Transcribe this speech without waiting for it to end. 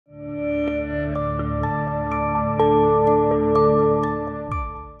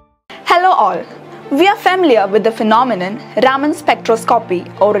We are familiar with the phenomenon Raman spectroscopy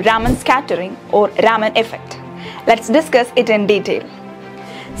or Raman scattering or Raman effect. Let's discuss it in detail.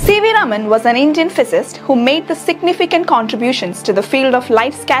 C.V. Raman was an Indian physicist who made the significant contributions to the field of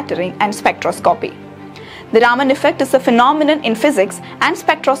light scattering and spectroscopy. The Raman effect is a phenomenon in physics and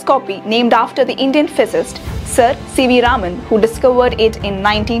spectroscopy named after the Indian physicist Sir C.V. Raman, who discovered it in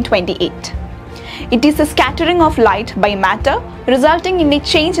 1928. It is a scattering of light by matter resulting in a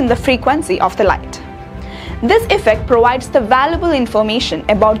change in the frequency of the light. This effect provides the valuable information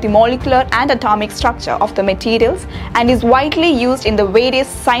about the molecular and atomic structure of the materials and is widely used in the various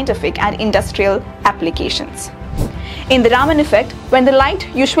scientific and industrial applications. In the Raman effect, when the light,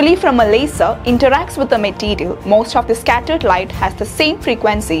 usually from a laser, interacts with the material, most of the scattered light has the same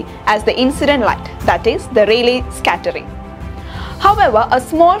frequency as the incident light, that is, the Rayleigh scattering. However, a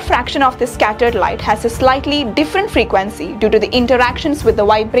small fraction of the scattered light has a slightly different frequency due to the interactions with the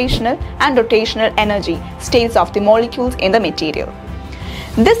vibrational and rotational energy states of the molecules in the material.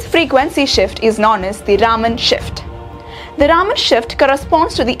 This frequency shift is known as the Raman shift. The Raman shift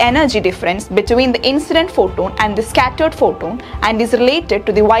corresponds to the energy difference between the incident photon and the scattered photon and is related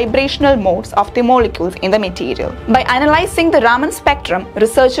to the vibrational modes of the molecules in the material. By analyzing the Raman spectrum,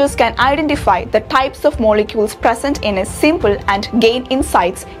 researchers can identify the types of molecules present in a sample and gain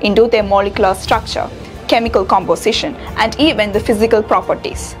insights into their molecular structure, chemical composition, and even the physical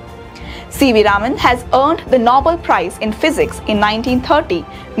properties. C.V. Raman has earned the Nobel Prize in Physics in 1930,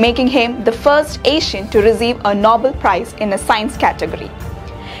 making him the first Asian to receive a Nobel Prize in a science category.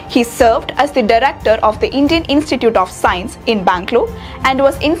 He served as the director of the Indian Institute of Science in Bangalore and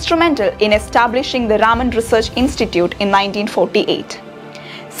was instrumental in establishing the Raman Research Institute in 1948.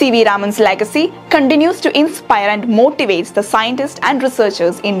 C.V. Raman's legacy continues to inspire and motivates the scientists and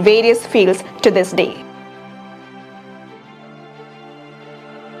researchers in various fields to this day.